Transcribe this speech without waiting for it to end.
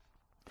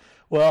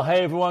Well, hey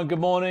everyone, good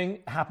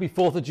morning. Happy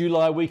 4th of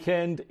July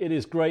weekend. It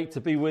is great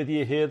to be with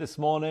you here this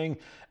morning.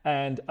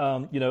 And,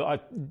 a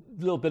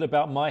little bit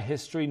about my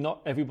history. Not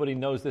everybody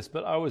knows this,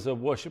 but I was a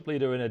worship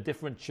leader in a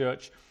different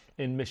church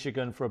in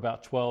Michigan for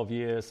about 12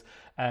 years.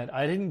 And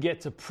I didn't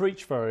get to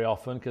preach very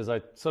often because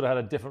I sort of had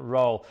a different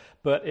role.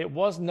 But it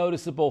was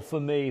noticeable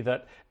for me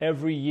that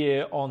every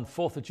year on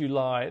 4th of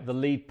July, the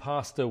lead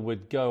pastor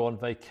would go on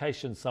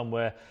vacation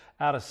somewhere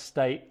out of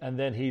state, and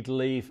then he'd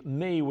leave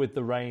me with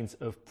the reins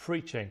of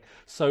preaching.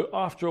 So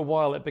after a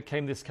while, it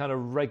became this kind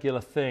of regular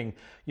thing.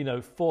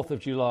 4th of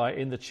July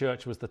in the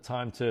church was the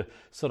time to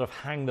sort of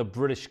hang the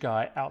British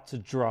guy out to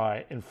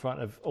dry in front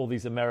of all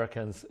these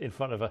Americans, in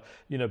front of a,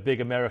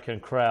 big American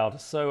crowd.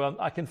 So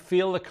I can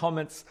feel the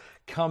comments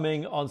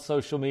coming on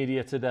social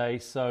media today.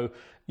 So,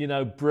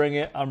 bring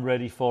it. I'm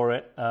ready for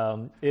it.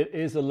 It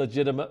is a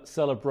legitimate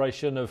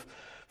celebration of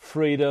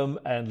freedom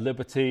and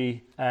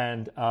liberty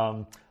and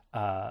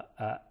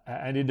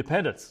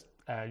independence.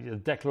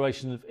 The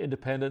Declaration of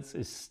Independence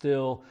is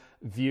still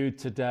viewed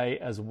today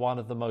as one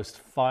of the most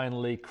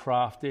finely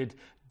crafted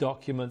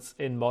documents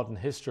in modern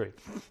history.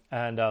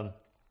 And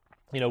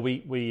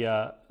we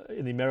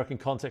in the American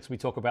context, we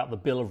talk about the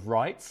Bill of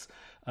Rights,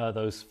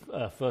 those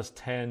first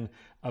 10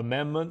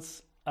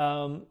 amendments.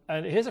 And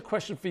here's a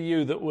question for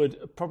you that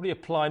would probably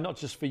apply not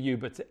just for you,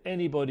 but to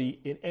anybody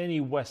in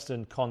any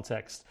Western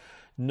context.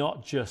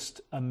 Not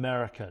just the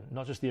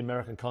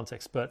American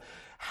context, but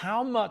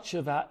how much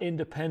of our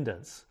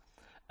independence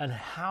and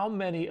how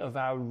many of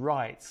our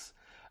rights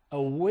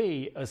are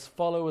we as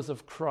followers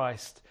of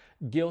Christ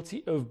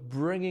guilty of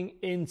bringing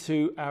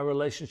into our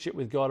relationship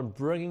with God and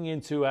bringing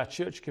into our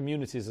church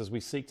communities as we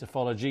seek to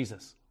follow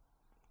Jesus?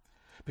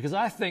 Because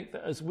I think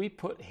that as we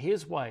put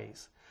His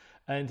ways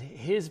and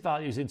His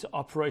values into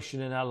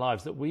operation in our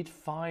lives, that we'd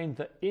find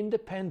that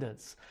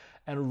independence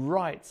and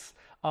rights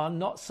are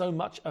not so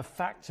much a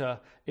factor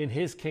in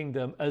His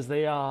kingdom as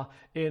they are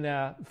in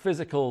our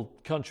physical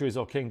countries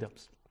or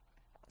kingdoms.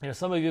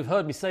 Some of you have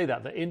heard me say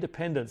that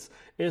independence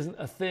isn't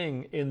a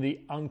thing in the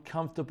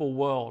uncomfortable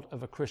world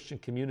of a Christian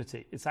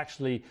community. It's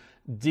actually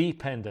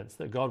dependence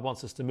that God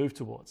wants us to move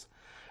towards.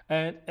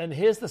 And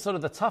here's the sort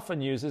of the tougher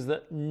news is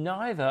that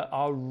neither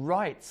are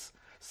rights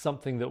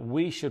something that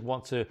we should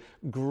want to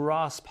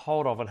grasp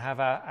hold of and have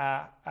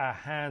our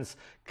hands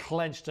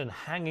clenched and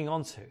hanging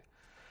onto.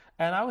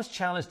 And I was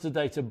challenged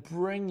today to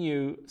bring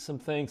you some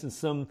things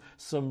and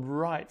some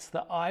rights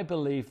that I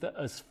believe that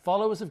as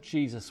followers of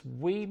Jesus,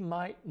 we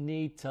might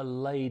need to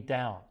lay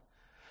down,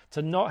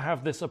 to not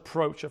have this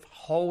approach of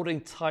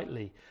holding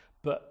tightly,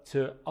 but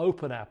to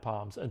open our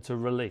palms and to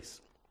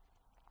release.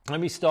 Let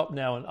me stop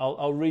now and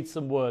I'll read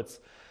some words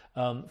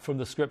from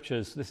the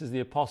scriptures. This is the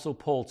Apostle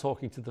Paul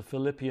talking to the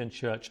Philippian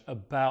church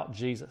about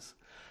Jesus'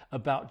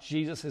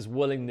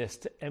 willingness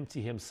to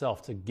empty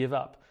himself, to give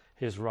up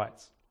his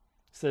rights.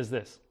 It says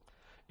this: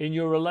 in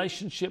your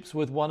relationships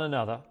with one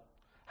another,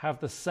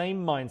 have the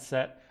same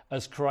mindset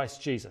as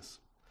Christ Jesus,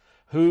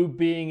 who,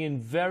 being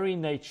in very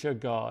nature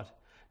God,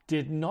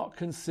 did not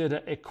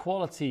consider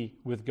equality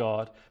with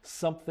God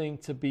something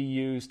to be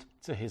used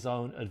to his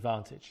own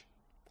advantage.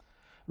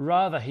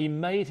 Rather, he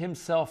made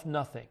himself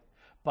nothing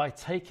by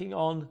taking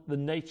on the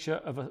nature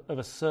of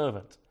a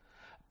servant,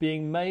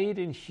 being made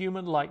in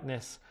human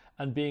likeness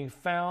and being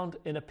found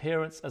in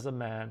appearance as a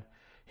man.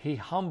 He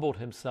humbled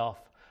himself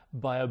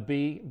by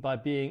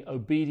being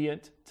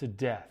obedient to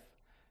death,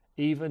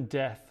 even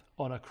death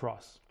on a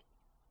cross.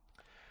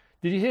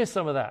 Did you hear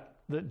some of that?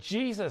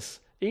 That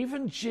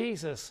even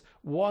Jesus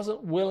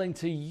wasn't willing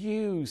to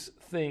use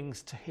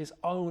things to his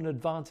own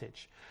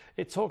advantage.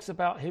 It talks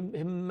about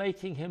him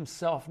making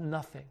himself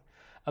nothing,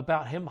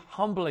 about him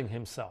humbling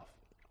himself.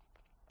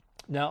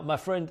 Now, my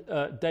friend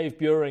Dave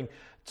Buring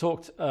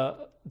talked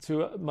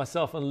to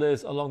myself and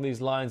Liz along these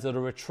lines at a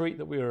retreat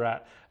that we were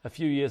at a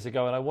few years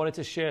ago, and I wanted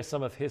to share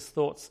some of his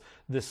thoughts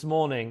this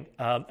morning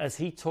as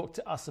he talked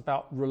to us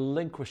about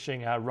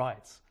relinquishing our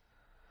rights.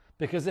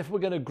 Because if we're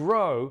going to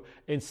grow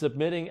in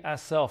submitting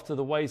ourselves to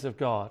the ways of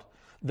God,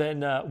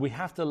 then we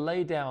have to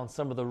lay down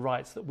some of the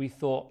rights that we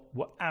thought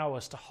were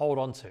ours to hold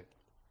on to.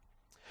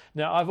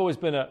 Now, I've always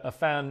been a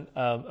fan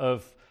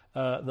of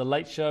The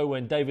Late Show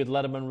when David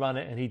Letterman ran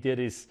it, and he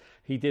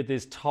did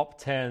his top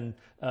 10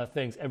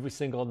 things every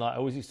single night. I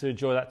always used to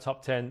enjoy that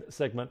top 10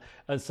 segment.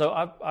 And so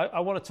I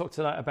want to talk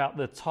tonight about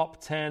the top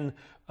 10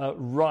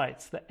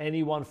 rights that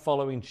anyone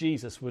following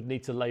Jesus would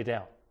need to lay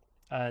down.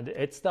 And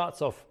it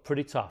starts off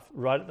pretty tough,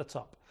 right at the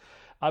top.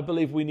 I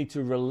believe we need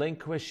to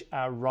relinquish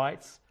our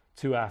rights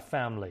to our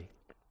family.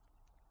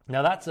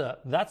 Now that's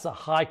a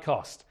high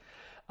cost.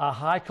 A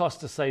high cost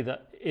to say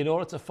that in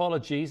order to follow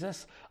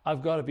Jesus,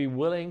 I've got to be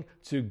willing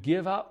to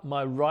give up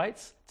my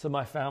rights to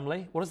my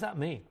family. What does that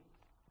mean?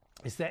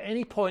 Is there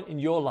any point in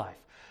your life,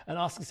 and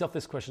ask yourself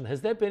this question,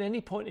 has there been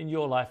any point in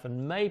your life,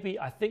 and maybe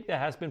I think there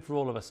has been for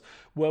all of us,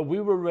 where we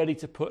were ready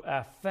to put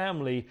our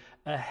family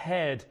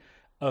ahead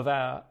of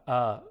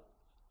our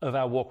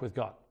walk with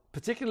God?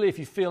 particularly if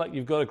you feel like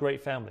you've got a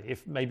great family.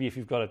 If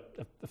you've got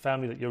a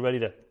family that you're ready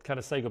to kind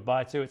of say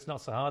goodbye to, it's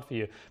not so hard for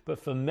you. But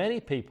for many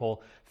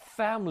people,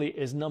 family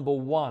is number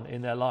one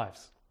in their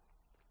lives.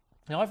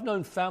 Now, I've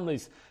known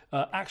families,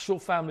 actual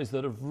families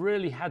that have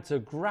really had to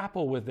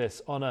grapple with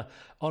this on a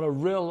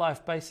real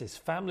life basis.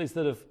 Families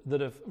that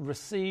have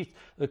received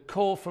the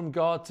call from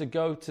God to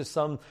go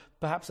to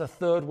perhaps a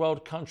third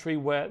world country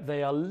where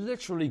they are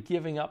literally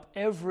giving up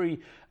every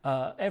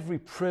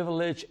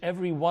privilege,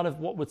 every one of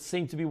what would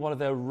seem to be one of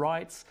their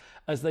rights,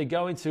 as they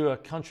go into a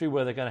country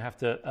where they're going to have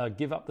to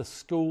give up the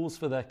schools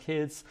for their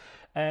kids.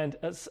 And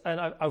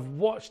I've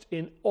watched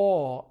in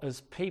awe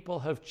as people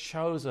have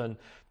chosen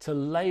to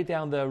lay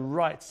down their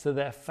rights to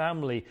their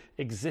family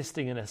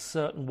existing in a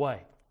certain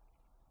way.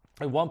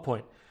 At one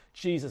point,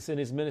 Jesus in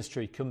his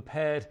ministry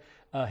compared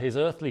his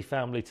earthly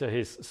family to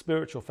his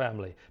spiritual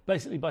family,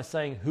 basically by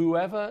saying,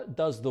 whoever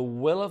does the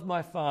will of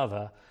my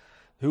Father,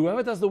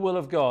 whoever does the will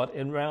of God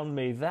around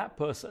me, that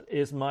person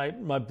is my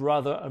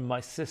brother and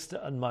my sister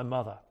and my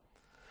mother.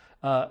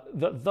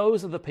 That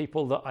those are the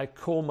people that I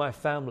call my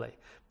family,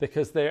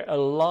 because they're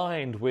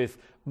aligned with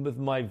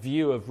my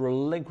view of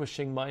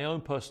relinquishing my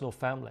own personal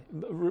family,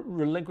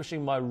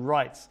 relinquishing my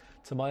rights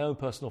to my own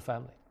personal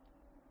family.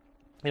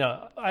 You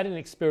know, I didn't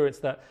experience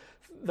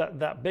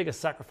that bigger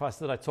sacrifice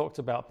that I talked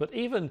about, but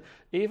even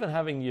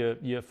having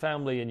your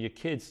family and your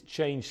kids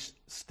change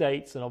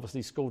states and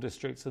obviously school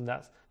districts and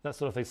that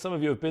sort of thing. Some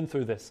of you have been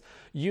through this.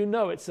 You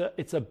know, it's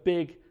a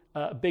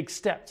big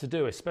step to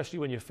do, especially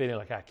when you're feeling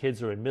like our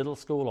kids are in middle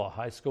school or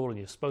high school and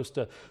you're supposed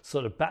to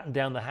sort of batten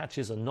down the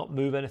hatches and not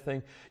move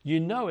anything. You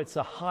know it's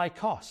a high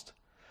cost.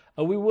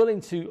 Are we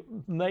willing to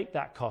make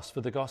that cost for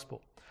the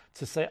gospel?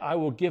 To say, I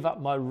will give up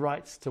my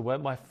rights to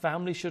what my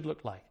family should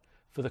look like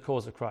for the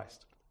cause of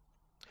Christ.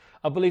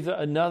 I believe that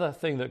another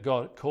thing that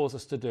God calls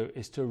us to do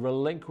is to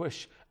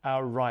relinquish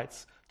our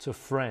rights to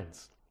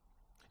friends.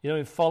 You know,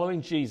 in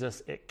following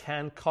Jesus, it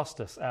can cost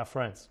us our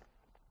friends.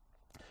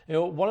 You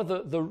know, one of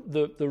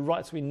the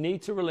rights we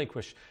need to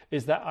relinquish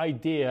is that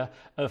idea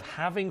of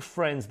having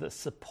friends that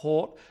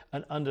support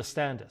and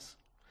understand us.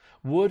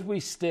 Would we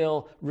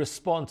still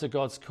respond to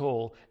God's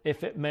call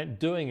if it meant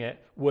doing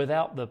it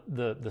without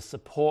the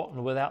support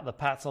and without the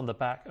pats on the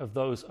back of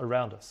those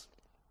around us?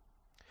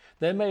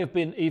 There may have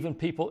been even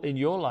people in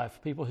your life,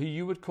 people who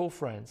you would call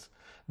friends,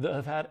 that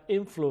have had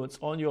influence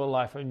on your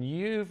life, and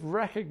you've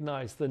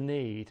recognized the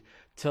need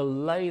to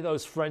lay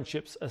those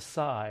friendships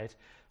aside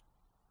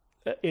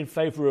in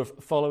favor of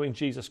following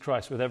Jesus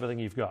Christ with everything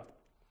you've got.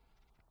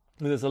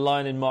 And there's a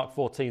line in Mark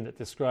 14 that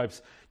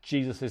describes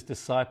Jesus'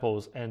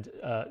 disciples and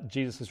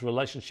Jesus'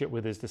 relationship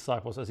with his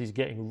disciples as he's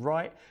getting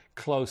right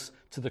close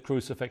to the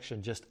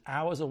crucifixion, just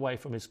hours away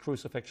from his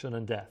crucifixion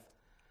and death.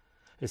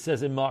 It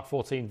says in Mark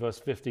 14, verse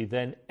 50,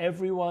 then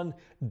everyone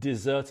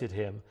deserted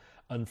him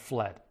and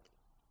fled.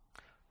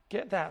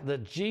 Get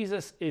that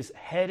Jesus is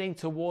heading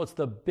towards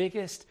the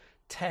biggest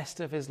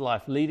test of his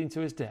life, leading to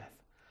his death.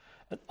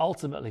 And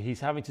ultimately, he's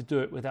having to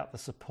do it without the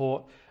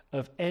support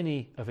of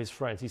any of his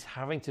friends. He's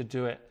having to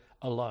do it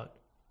alone.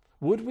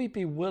 Would we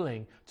be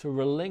willing to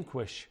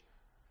relinquish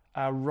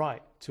our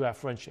right to our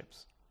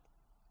friendships?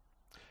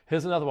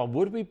 Here's another one.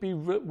 Would we be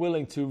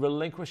willing to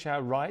relinquish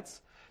our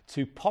rights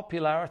to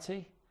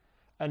popularity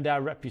and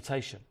our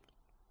reputation?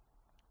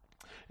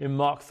 In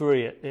Mark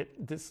 3,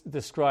 it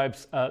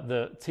describes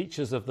the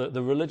teachers of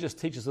the religious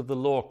teachers of the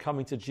law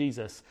coming to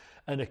Jesus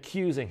and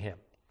accusing him.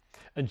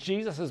 And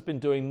Jesus has been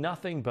doing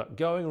nothing but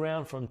going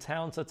around from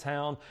town to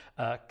town,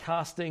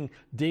 casting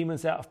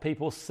demons out of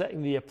people,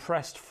 setting the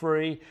oppressed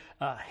free,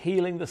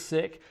 healing the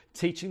sick,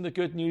 teaching the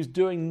good news,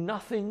 doing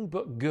nothing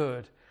but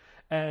good.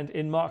 And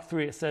in Mark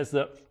 3, it says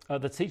that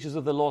the teachers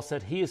of the law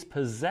said, he is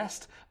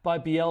possessed by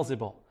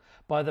Beelzebul.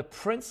 By the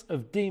prince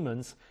of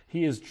demons,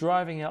 he is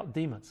driving out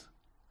demons.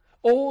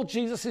 All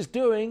Jesus is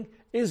doing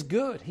is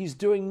good. He's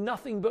doing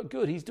nothing but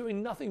good. He's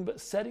doing nothing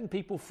but setting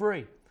people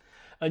free.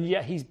 And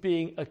yet he's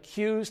being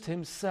accused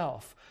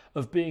himself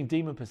of being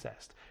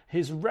demon-possessed.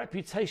 His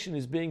reputation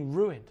is being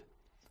ruined.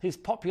 His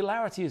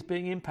popularity is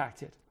being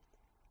impacted.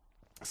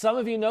 Some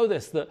of you know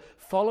this, that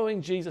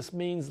following Jesus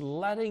means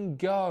letting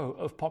go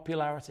of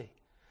popularity.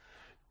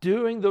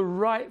 Doing the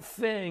right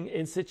thing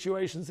in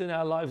situations in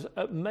our lives,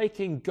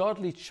 making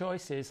godly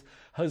choices,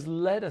 has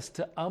led us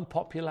to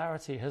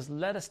unpopularity, has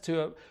led us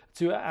to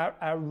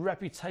our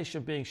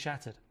reputation being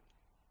shattered.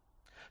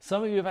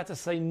 Some of you have had to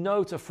say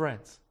no to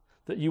friends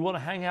that you want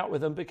to hang out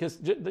with them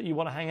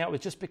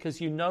just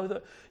because you know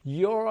that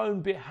your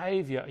own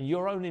behavior and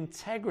your own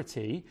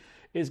integrity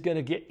is going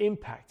to get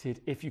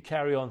impacted if you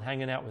carry on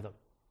hanging out with them.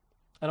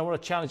 And I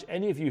want to challenge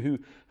any of you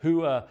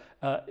who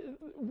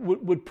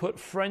would put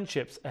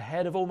friendships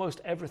ahead of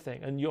almost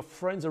everything, and your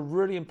friends are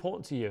really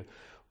important to you.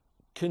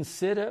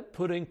 Consider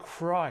putting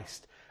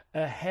Christ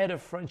ahead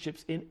of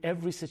friendships in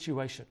every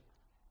situation.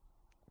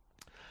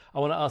 I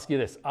want to ask you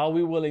this. Are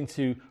we willing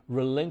to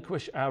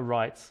relinquish our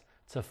rights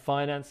to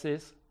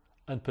finances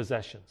and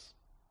possessions?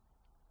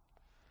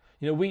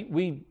 You know,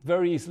 we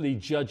very easily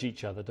judge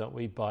each other, don't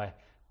we, by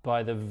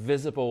by the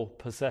visible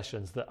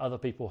possessions that other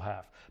people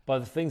have, by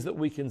the things that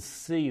we can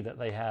see that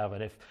they have.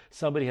 And if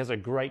somebody has a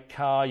great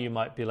car, you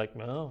might be like,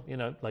 oh,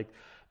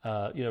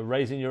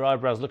 raising your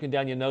eyebrows, looking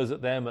down your nose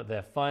at them, at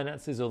their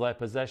finances or their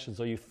possessions,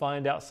 or you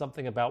find out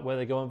something about where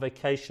they go on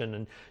vacation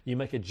and you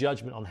make a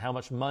judgment on how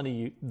much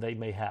money they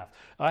may have.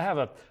 I have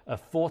a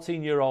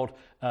 14-year-old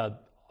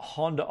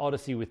Honda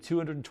Odyssey with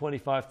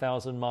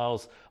 225,000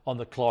 miles on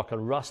the clock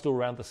and rust all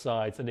around the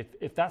sides. And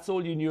if that's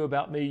all you knew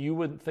about me, you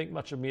wouldn't think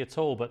much of me at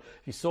all. But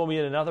if you saw me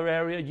in another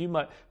area, you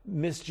might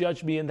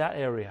misjudge me in that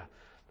area.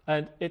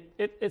 And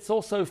it's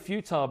also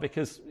futile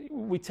because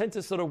we tend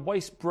to sort of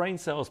waste brain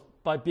cells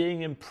by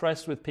being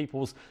impressed with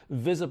people's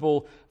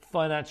visible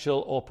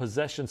financial or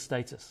possession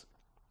status.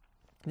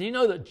 Do you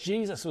know that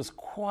Jesus was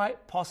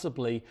quite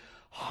possibly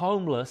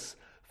homeless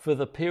for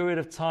the period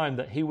of time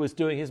that he was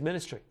doing his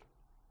ministry?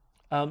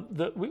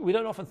 We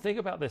don't often think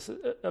about this,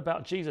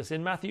 about Jesus.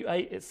 In Matthew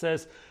 8, it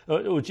says,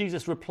 or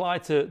Jesus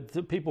replied to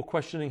people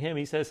questioning him.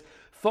 He says,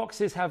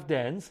 foxes have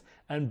dens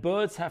and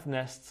birds have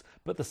nests,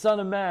 but the Son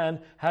of Man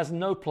has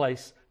no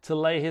place to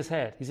lay his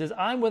head. He says,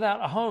 I'm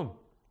without a home.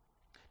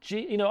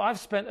 I've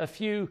spent a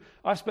few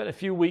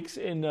weeks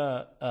in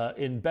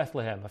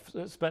Bethlehem.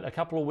 I've spent a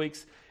couple of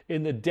weeks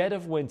in the dead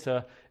of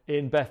winter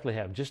in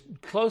Bethlehem, just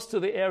close to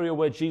the area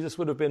where Jesus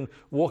would have been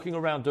walking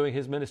around doing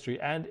his ministry.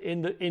 And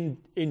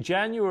in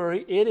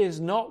January, it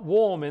is not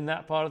warm in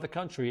that part of the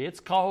country.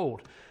 It's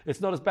cold. It's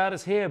not as bad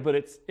as here, but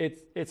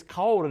it's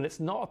cold, and it's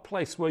not a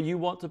place where you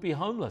want to be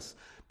homeless.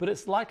 But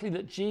it's likely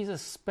that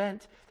Jesus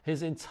spent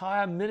his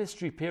entire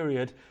ministry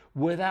period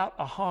without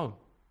a home,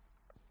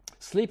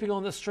 sleeping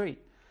on the street.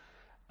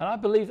 And I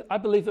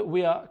believe that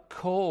we are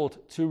called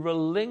to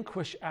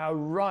relinquish our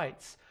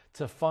rights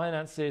to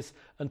finances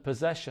and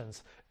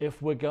possessions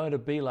if we're going to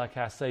be like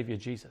our Savior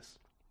Jesus.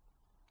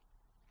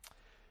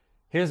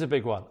 Here's a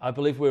big one. I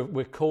believe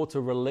we're called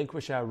to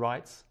relinquish our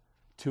rights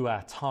to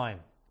our time.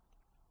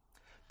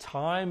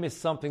 Time is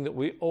something that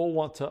we all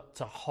want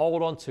to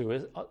hold on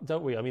to,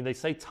 don't we? I mean, they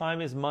say time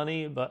is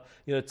money, but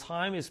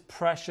time is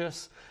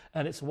precious,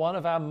 and it's one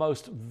of our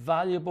most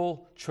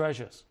valuable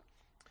treasures.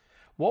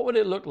 What would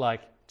it look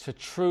like to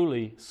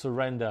truly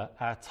surrender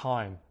our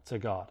time to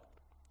God?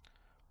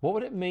 What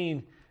would it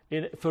mean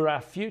for our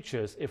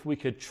futures if we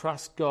could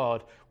trust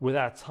God with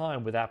our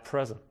time, with our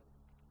present?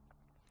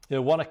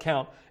 One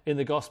account in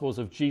the Gospels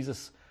of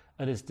Jesus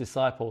and his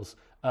disciples,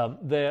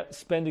 they're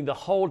spending the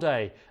whole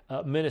day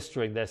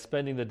ministering. They're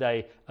spending the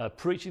day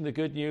preaching the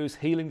good news,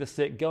 healing the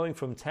sick, going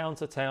from town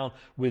to town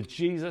with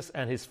Jesus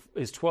and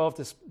his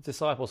 12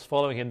 disciples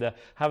following him. They're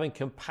having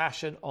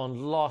compassion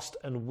on lost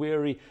and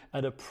weary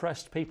and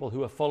oppressed people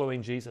who are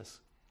following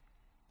Jesus.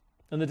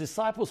 And the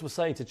disciples were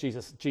saying to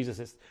Jesus,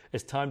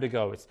 it's time to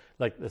go. It's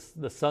like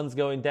the sun's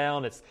going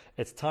down.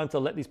 It's time to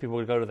let these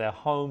people go to their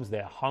homes.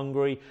 They're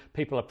hungry.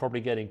 People are probably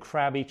getting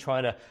crabby,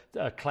 trying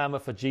to clamor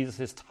for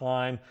Jesus'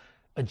 time.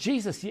 And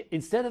Jesus,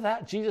 instead of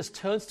that, Jesus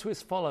turns to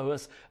his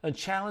followers and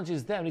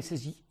challenges them. He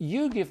says,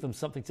 you give them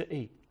something to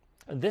eat.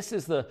 And this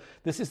is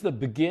the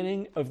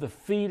beginning of the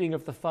feeding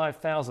of the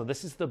 5,000.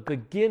 This is the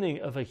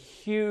beginning of a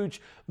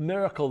huge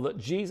miracle that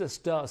Jesus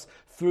does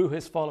through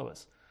his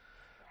followers.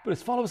 But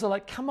his followers are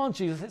like, come on,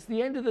 Jesus, it's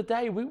the end of the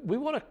day. We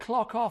want to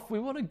clock off. We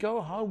want to go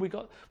home. We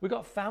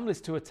got families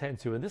to attend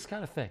to and this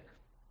kind of thing.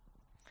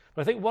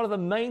 But I think one of the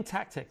main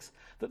tactics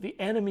that the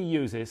enemy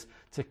uses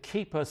to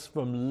keep us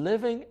from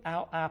living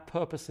out our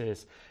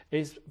purposes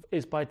is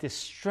by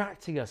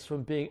distracting us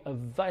from being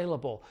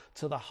available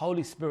to the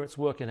Holy Spirit's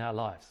work in our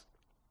lives.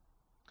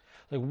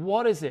 Like,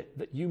 what is it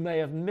that you may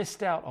have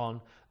missed out on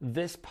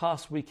this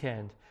past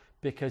weekend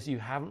because you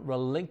haven't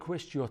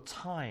relinquished your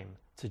time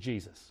to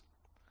Jesus?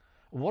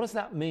 What does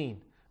that mean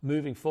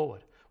moving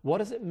forward? What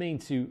does it mean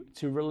to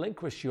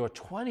relinquish your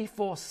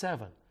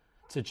 24/7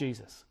 to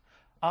Jesus?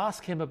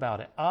 Ask him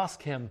about it.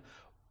 Ask him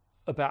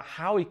about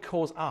how he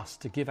calls us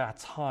to give our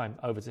time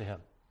over to him.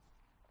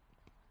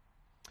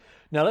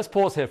 Now let's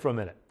pause here for a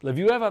minute. Have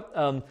you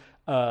ever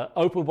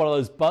opened one of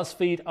those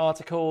BuzzFeed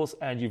articles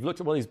and you've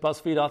looked at one of these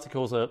BuzzFeed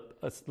articles,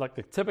 it's like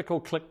the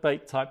typical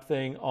clickbait type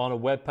thing on a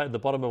web page, the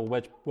bottom of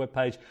a web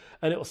page,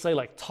 and it will say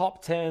like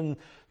top 10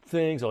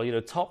 things,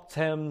 or top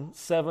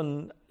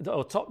 10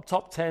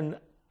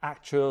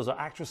 actors or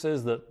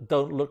actresses that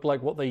don't look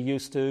like what they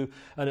used to,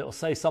 and it'll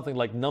say something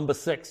like number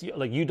 6,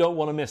 like you don't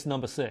want to miss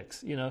number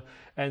 6,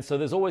 and so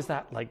there's always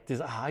that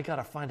I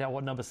gotta find out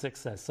what number 6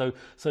 says.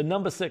 So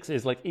number 6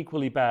 is like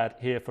equally bad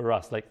here for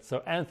us.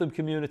 So Anthem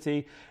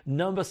Community,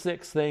 number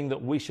 6 thing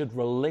that we should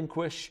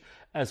relinquish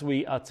as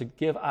we are to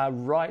give our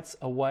rights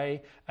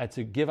away and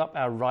to give up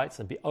our rights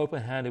and be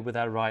open-handed with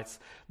our rights.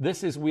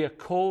 This is, we are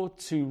called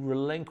to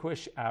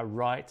relinquish our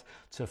right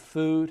to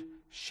food,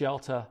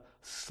 shelter,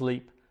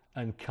 sleep,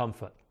 and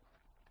comfort.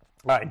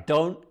 All right,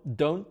 don't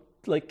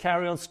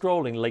carry on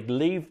scrolling,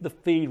 leave the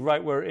feed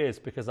right where it is,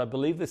 because I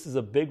believe this is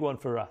a big one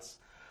for us.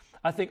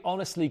 I think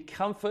honestly,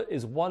 comfort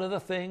is one of the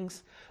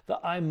things that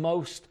I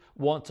most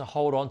want to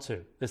hold on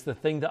to. It's the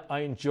thing that I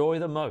enjoy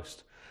the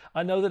most.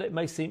 I know that it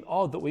may seem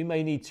odd that we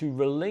may need to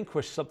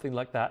relinquish something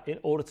like that in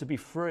order to be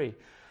free.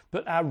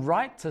 But our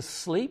right to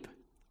sleep,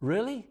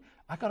 really?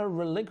 I got to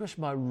relinquish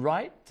my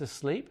right to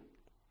sleep?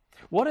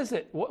 What is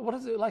it? What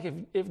is it like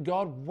if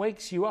God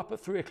wakes you up at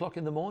 3 o'clock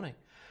in the morning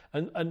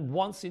and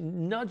wants,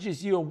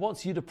 nudges you and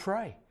wants you to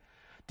pray?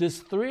 Does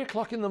 3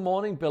 o'clock in the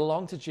morning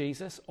belong to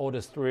Jesus, or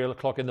does 3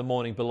 o'clock in the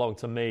morning belong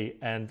to me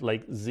and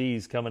like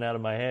Z's coming out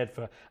of my head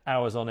for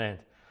hours on end?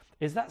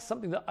 Is that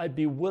something that I'd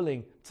be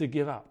willing to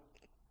give up?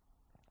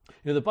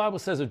 The Bible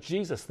says of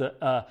Jesus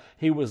that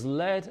he was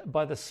led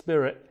by the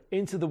Spirit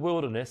into the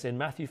wilderness. In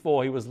Matthew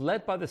 4, he was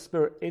led by the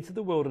Spirit into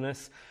the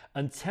wilderness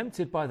and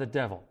tempted by the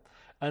devil.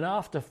 And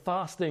after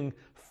fasting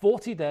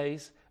 40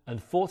 days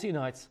and 40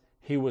 nights,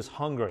 he was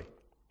hungry.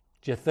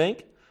 Do you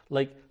think?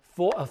 Like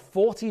for a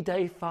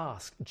 40-day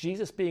fast,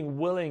 Jesus being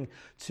willing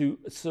to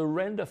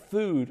surrender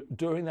food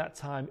during that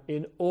time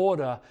in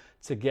order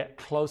to get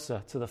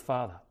closer to the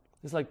Father.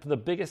 It's like the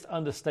biggest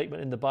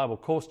understatement in the Bible.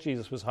 Of course,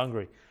 Jesus was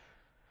hungry.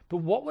 But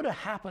what would have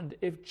happened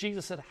if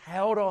Jesus had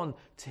held on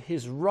to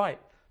his right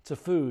to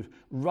food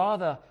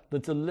rather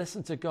than to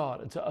listen to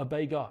God and to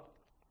obey God?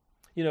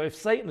 If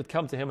Satan had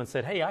come to him and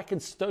said, hey, I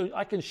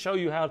can show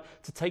you how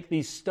to take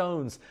these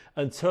stones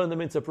and turn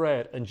them into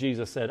bread. And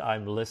Jesus said,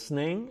 I'm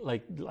listening,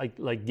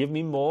 like give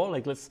me more,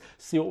 let's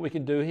see what we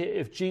can do here.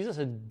 If Jesus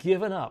had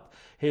given up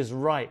his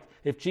right,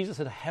 if Jesus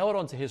had held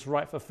on to his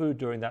right for food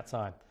during that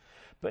time,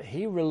 but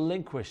he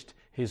relinquished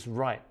his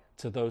right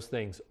to those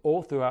things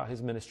all throughout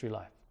his ministry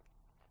life.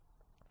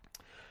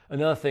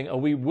 Another thing, are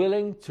we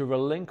willing to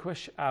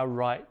relinquish our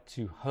right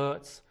to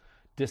hurts,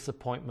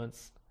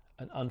 disappointments,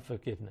 and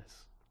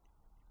unforgiveness?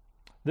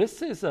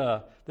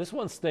 This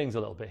one stings a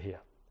little bit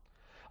here.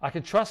 I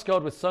can trust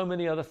God with so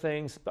many other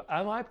things, but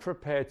am I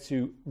prepared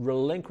to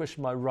relinquish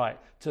my right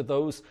to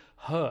those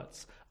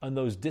hurts and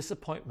those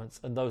disappointments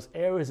and those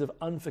areas of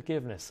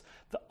unforgiveness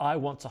that I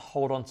want to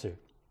hold on to?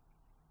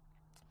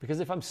 Because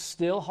if I'm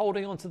still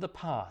holding on to the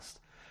past,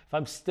 if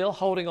I'm still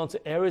holding on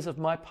to areas of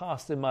my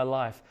past in my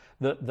life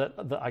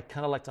that I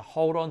kind of like to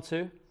hold on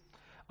to,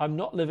 I'm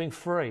not living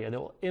free, and it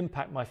will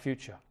impact my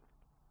future.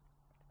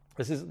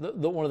 This is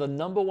one of the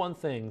number one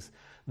things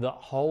that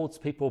holds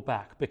people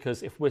back,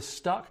 because if we're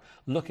stuck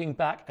looking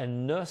back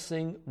and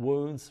nursing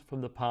wounds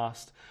from the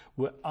past,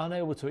 we're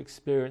unable to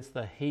experience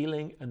the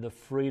healing and the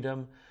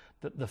freedom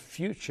that the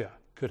future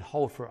could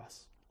hold for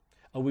us.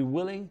 Are we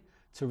willing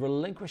to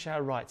relinquish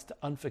our rights to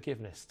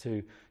unforgiveness,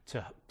 to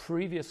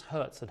previous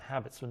hurts and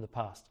habits from the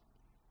past?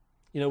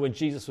 When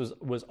Jesus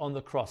was on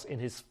the cross in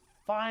his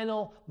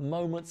final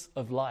moments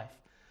of life,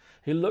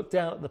 he looked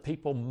down at the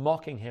people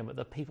mocking him, at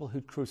the people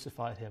who'd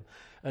crucified him.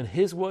 And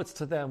his words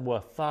to them were,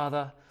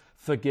 Father,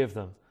 forgive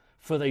them,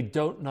 for they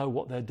don't know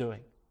what they're doing.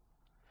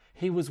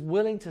 He was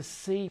willing to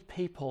see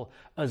people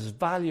as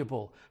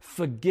valuable,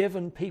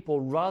 forgiven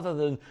people, rather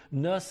than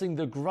nursing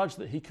the grudge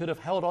that he could have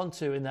held on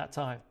to in that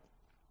time.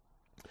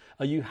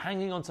 Are you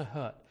hanging on to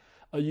hurt?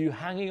 Are you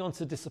hanging on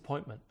to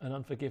disappointment and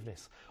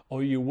unforgiveness?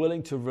 Or are you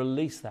willing to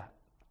release that?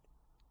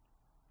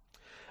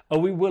 Are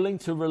we willing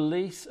to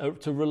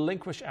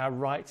relinquish our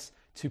rights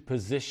to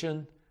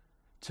position,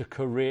 to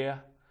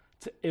career,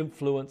 to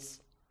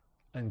influence,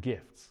 and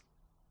gifts?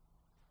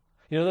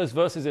 Those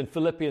verses in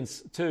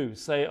Philippians 2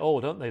 say,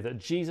 don't they, that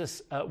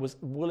Jesus was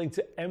willing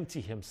to empty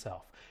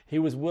himself. He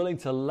was willing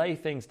to lay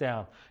things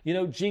down.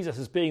 Jesus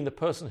as being the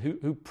person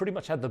who pretty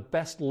much had the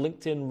best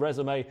LinkedIn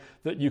resume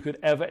that you could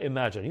ever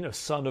imagine.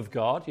 Son of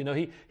God.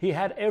 He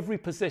had every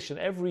position,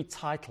 every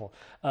title,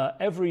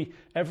 every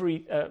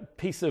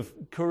piece of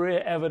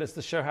career evidence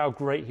to show how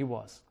great he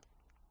was.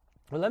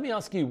 Well, let me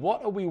ask you,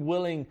 what are we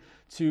willing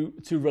to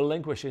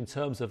relinquish in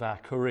terms of our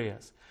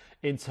careers,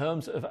 in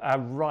terms of our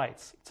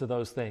rights to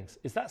those things?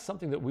 Is that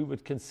something that we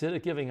would consider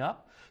giving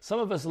up? Some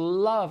of us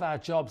love our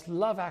jobs,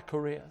 love our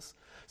careers.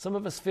 Some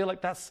of us feel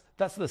like that's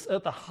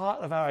at the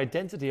heart of our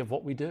identity of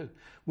what we do.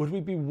 Would we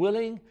be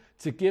willing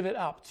to give it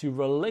up, to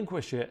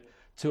relinquish it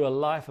to a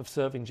life of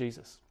serving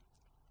Jesus?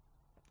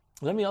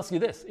 Let me ask you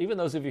this, even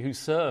those of you who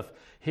serve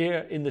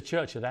here in the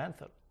church at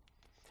Anthem,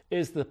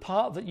 is the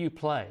part that you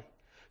play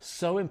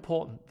so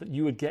important that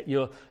you would get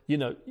your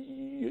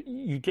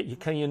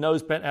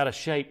nose bent out of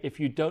shape if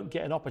you don't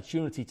get an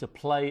opportunity to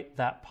play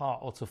that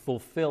part or to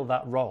fulfill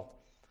that role?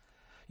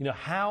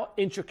 How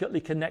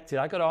intricately connected,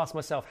 I got to ask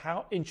myself,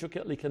 how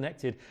intricately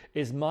connected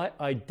is my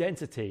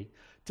identity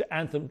to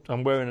Anthem?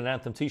 I'm wearing an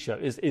Anthem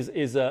t-shirt.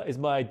 Is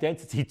my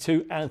identity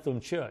to Anthem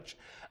Church?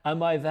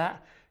 Am I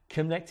that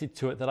connected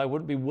to it that I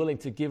wouldn't be willing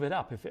to give it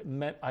up if it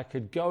meant I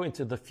could go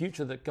into the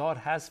future that God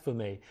has for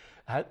me,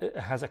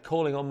 has a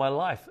calling on my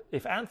life?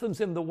 If Anthem's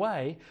in the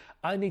way,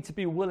 I need to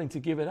be willing to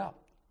give it up.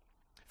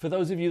 For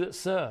those of you that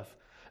serve,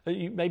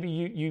 maybe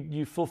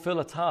you fulfill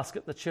a task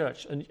at the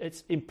church and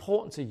it's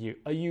important to you.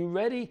 Are you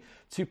ready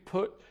to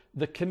put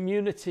the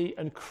community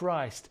and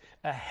Christ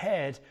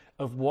ahead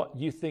of what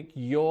you think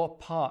your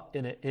part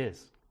in it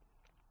is?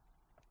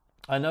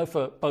 I know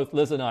for both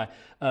Liz and I,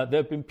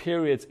 there have been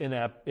periods in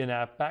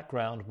our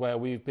background where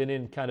we've been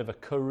in kind of a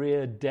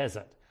career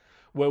desert,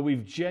 where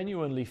we've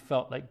genuinely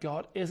felt like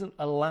God isn't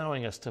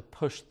allowing us to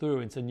push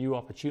through into new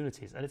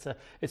opportunities. And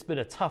it's been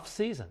a tough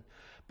season.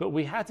 But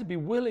we had to be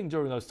willing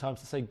during those times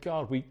to say,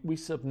 God, we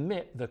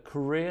submit the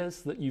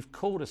careers that you've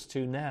called us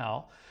to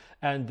now,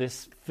 and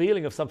this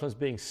feeling of sometimes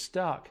being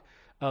stuck,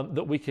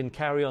 that we can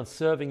carry on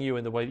serving you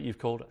in the way that you've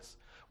called us.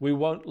 We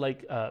won't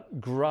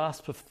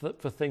grasp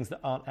for things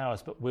that aren't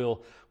ours, but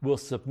we'll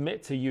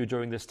submit to you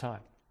during this time.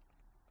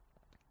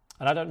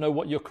 And I don't know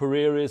what your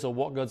career is or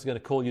what God's going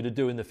to call you to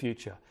do in the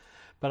future.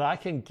 But I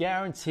can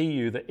guarantee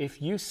you that if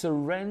you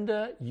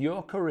surrender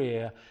your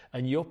career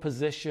and your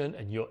position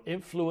and your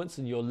influence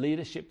and your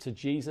leadership to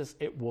Jesus,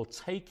 it will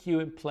take you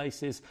in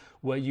places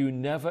where you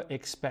never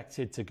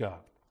expected to go.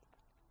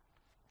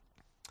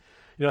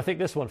 You know, I think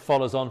this one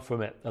follows on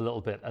from it a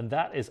little bit, and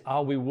that is,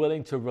 are we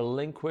willing to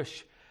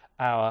relinquish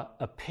our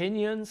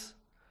opinions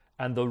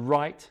and the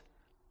right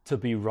to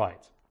be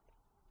right?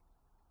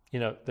 You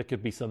know, there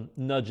could be some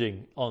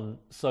nudging on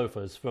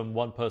sofas from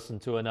one person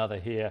to another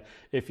here.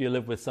 If you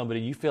live with somebody,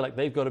 you feel like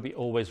they've got to be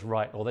always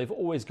right, or they've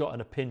always got an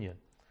opinion.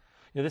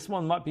 You know, this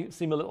one might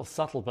seem a little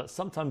subtle, but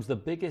sometimes the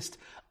biggest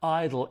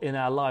idol in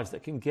our lives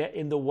that can get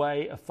in the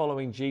way of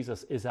following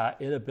Jesus is our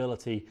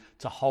inability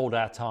to hold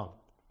our tongue.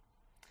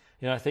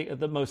 You know, I think at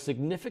the most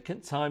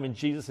significant time in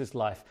Jesus'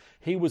 life,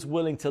 he was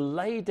willing to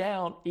lay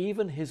down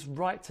even his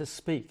right to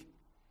speak.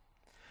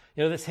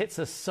 You know, this hits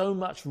us so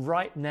much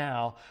right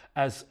now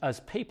as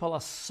people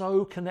are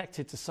so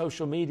connected to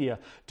social media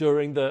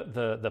during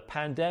the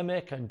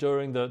pandemic and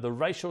during the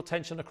racial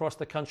tension across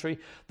the country,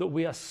 that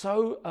we are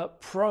so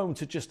prone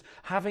to just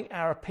having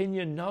our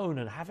opinion known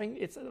and having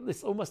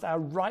it's almost our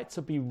right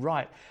to be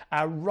right,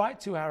 our right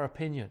to our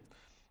opinion.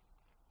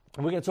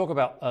 And we're going to talk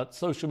about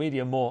social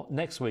media more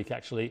next week,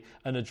 actually,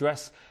 and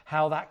address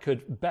how that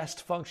could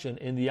best function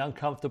in the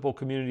uncomfortable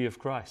community of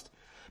Christ.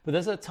 But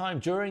there's a time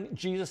during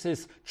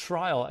Jesus'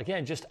 trial,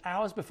 again, just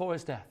hours before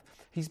his death,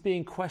 he's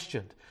being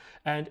questioned.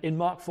 And in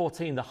Mark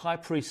 14, the high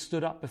priest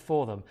stood up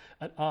before them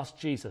and asked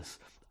Jesus,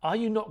 "Are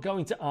you not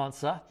going to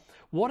answer?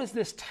 What is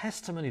this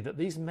testimony that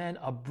these men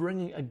are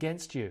bringing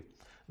against you?"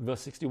 Verse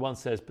 61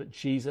 says, "But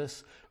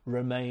Jesus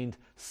remained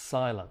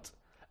silent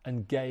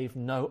and gave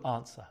no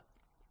answer."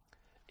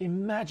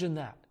 Imagine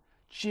that.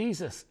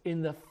 Jesus,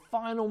 in the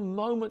final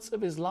moments of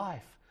his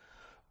life,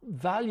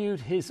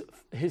 valued his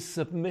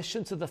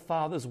submission to the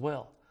Father's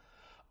will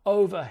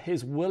over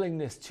his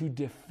willingness to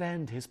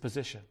defend his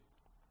position.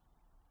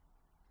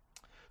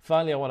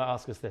 Finally, I want to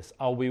ask us this: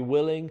 are we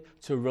willing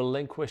to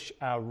relinquish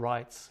our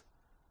rights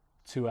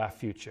to our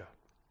future?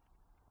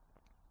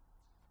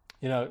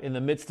 You know, in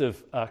the midst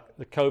of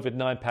the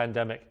COVID-19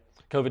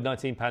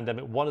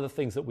 pandemic, one of the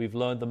things that we've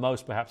learned the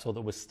most, perhaps, or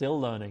that we're still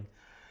learning,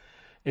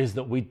 is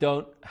that we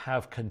don't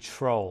have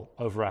control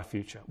over our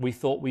future. We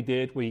thought we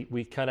did.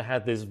 We kind of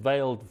had this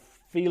veiled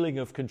feeling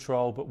of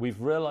control, but we've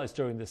realized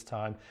during this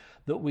time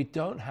that we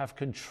don't have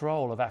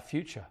control of our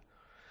future.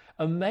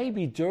 And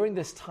maybe during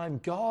this time,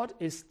 God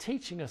is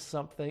teaching us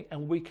something,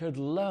 and we could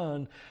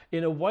learn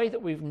in a way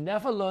that we've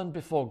never learned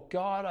before.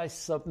 God, I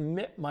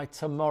submit my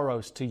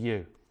tomorrows to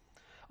you.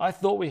 I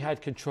thought we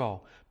had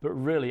control, but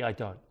really I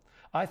don't.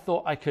 I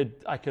thought I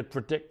could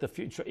predict the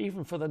future,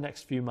 even for the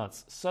next few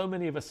months. So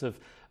many of us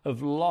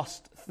have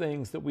lost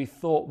things that we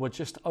thought were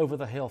just over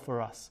the hill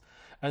for us,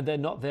 and they're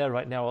not there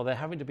right now, or they're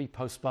having to be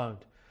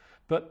postponed.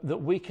 But that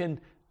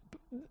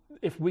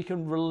if we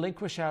can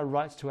relinquish our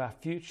rights to our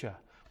future,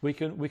 we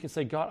can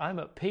say, God, I'm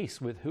at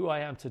peace with who I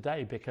am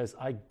today because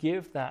I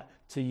give that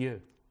to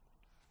you.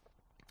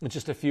 And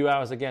just a few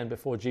hours again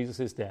before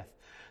Jesus' death,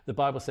 the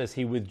Bible says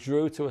he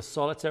withdrew to a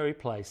solitary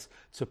place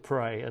to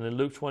pray. And in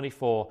Luke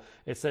 24,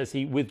 it says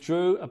he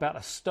withdrew about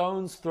a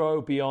stone's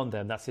throw beyond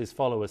them. That's his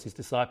followers, his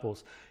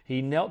disciples.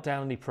 He knelt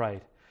down and he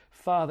prayed,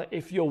 "Father,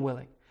 if you're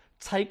willing,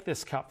 take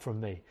this cup from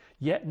me,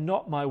 yet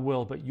not my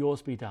will, but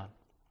yours be done."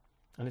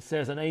 And it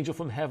says an angel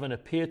from heaven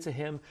appeared to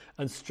him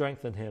and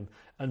strengthened him.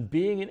 And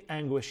being in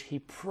anguish, he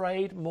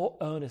prayed more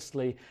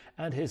earnestly,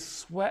 and his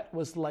sweat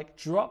was like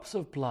drops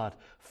of blood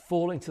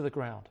falling to the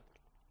ground.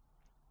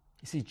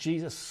 You see,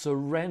 Jesus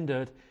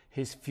surrendered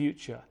his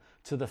future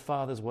to the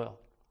Father's will,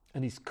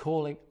 and he's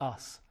calling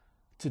us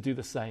to do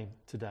the same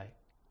today.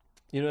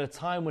 You know, at a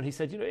time when he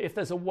said, if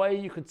there's a way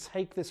you could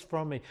take this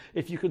from me,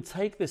 if you could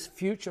take this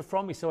future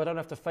from me so I don't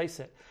have to face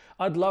it,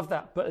 I'd love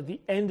that. But at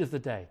the end of the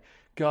day,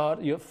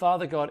 God, your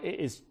Father God, it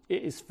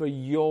is for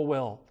your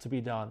will to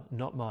be done,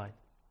 not mine.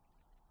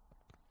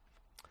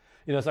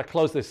 You know, as I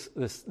close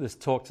this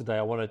talk today,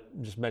 I want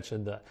to just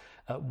mention that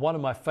one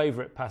of my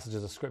favorite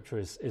passages of Scripture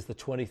is the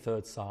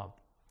 23rd Psalm.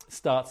 It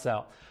starts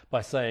out by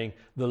saying,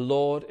 "The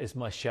Lord is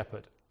my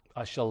shepherd,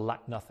 I shall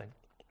lack nothing."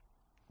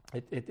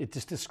 It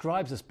just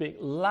describes us being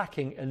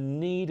lacking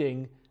and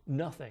needing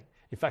nothing.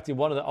 In fact, in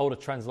one of the older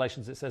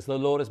translations, it says, "The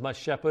Lord is my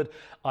shepherd,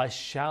 I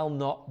shall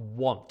not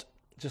want."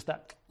 Just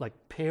that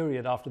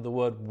period after the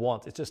word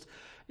want. It's just,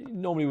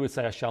 normally we would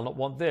say, "I shall not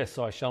want this,"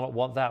 or "I shall not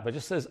want that," but it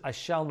just says, "I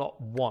shall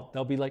not want."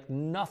 There'll be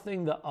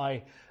nothing that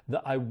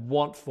I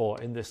want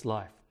for in this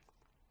life.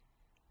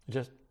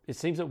 It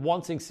seems that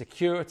wanting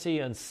security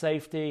and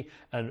safety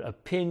and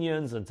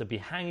opinions and to be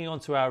hanging on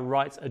to our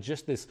rights are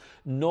just this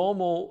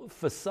normal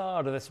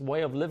facade or this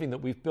way of living that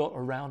we've built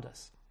around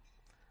us.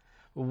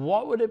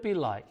 What would it be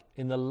like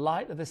in the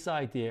light of this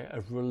idea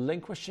of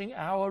relinquishing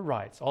our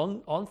rights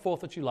on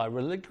 4th of July,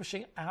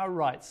 relinquishing our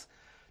rights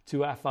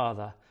to our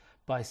Father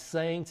by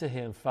saying to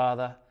him,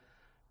 Father,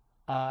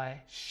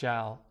 I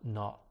shall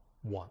not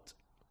want.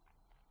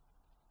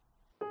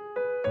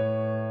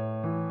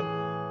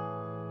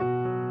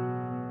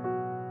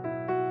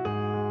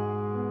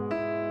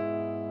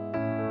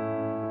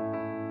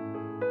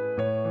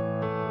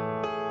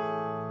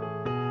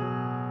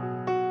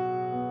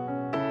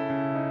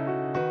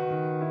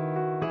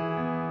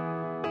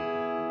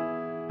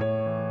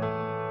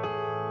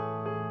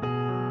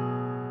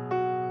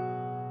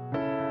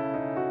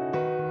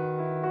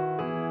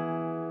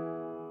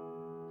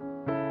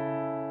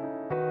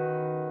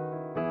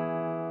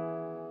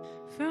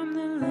 From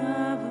the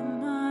love of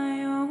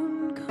my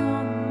own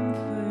comfort,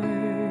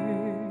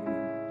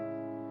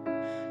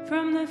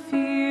 from the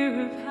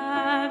fear of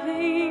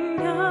having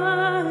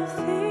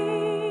nothing,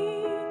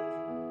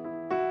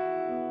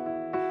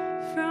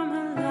 from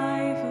a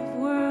life of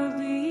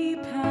worldly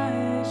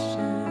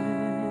passion,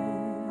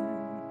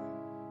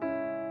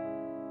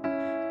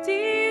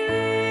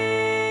 deliver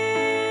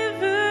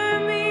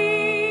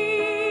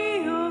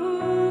me,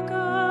 O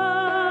God,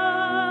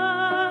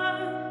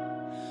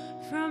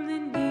 from the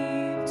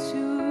need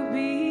to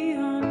be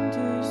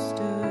understood,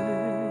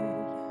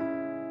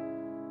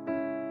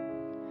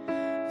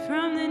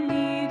 from the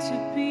need to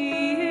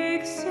be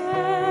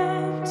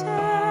accepted,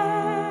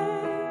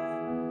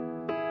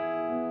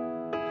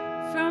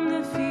 from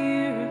the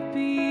fear of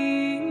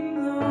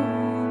being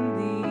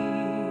lonely.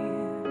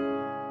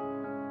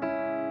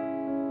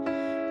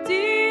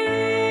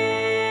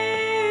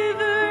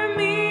 Deliver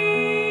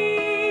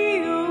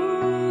me, O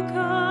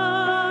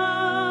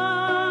God.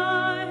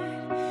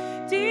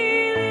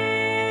 Deliver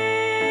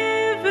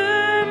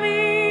me,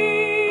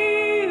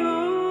 O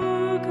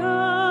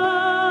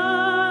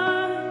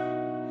God,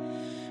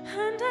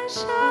 and I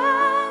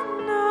shall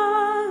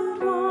not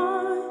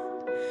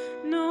want,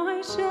 no,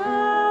 I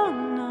shall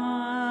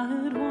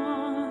not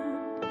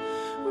want.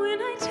 When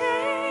I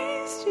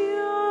taste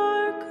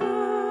your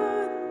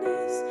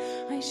goodness,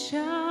 I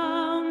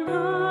shall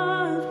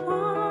not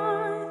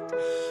want.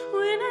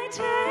 When I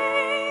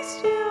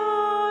taste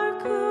your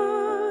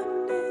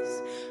goodness,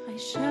 I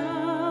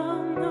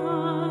shall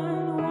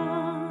not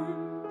want.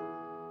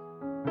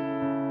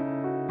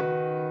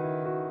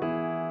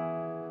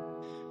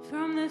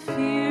 From the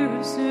fear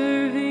of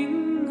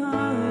serving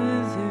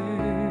others,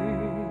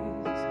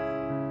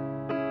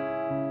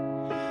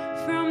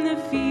 from the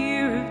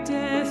fear of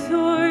death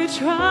or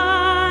trial,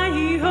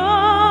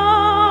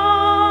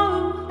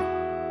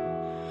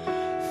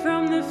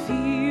 from the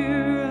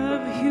fear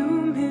of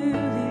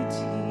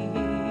humility.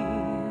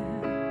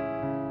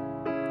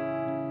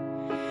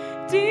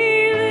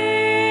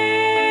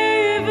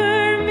 Deliver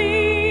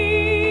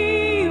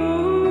me, O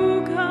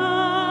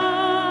God.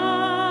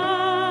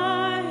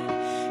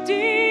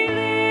 Deliver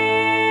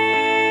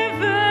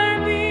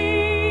me,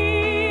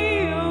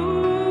 O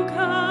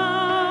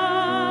God,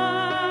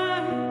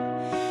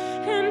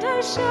 and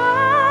I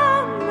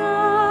shall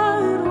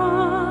not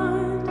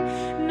want,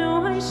 no,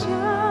 I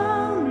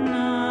shall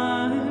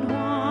not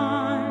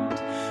want.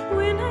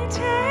 When I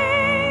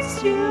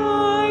taste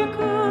your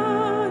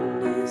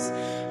goodness,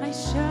 I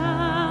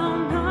shall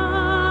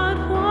not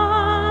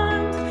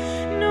want,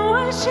 no,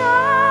 I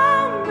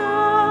shall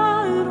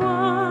not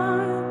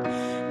want,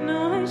 no,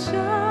 I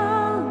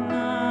shall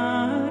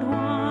not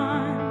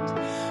want.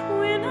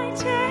 When I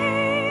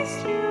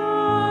taste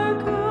your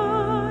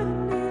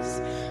goodness,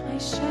 I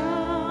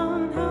shall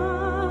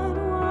not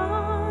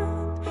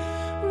want.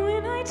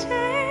 When I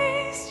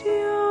taste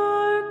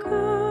your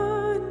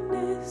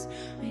goodness,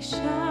 I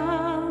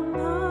shall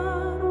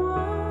not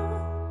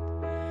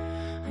want.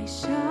 I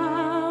shall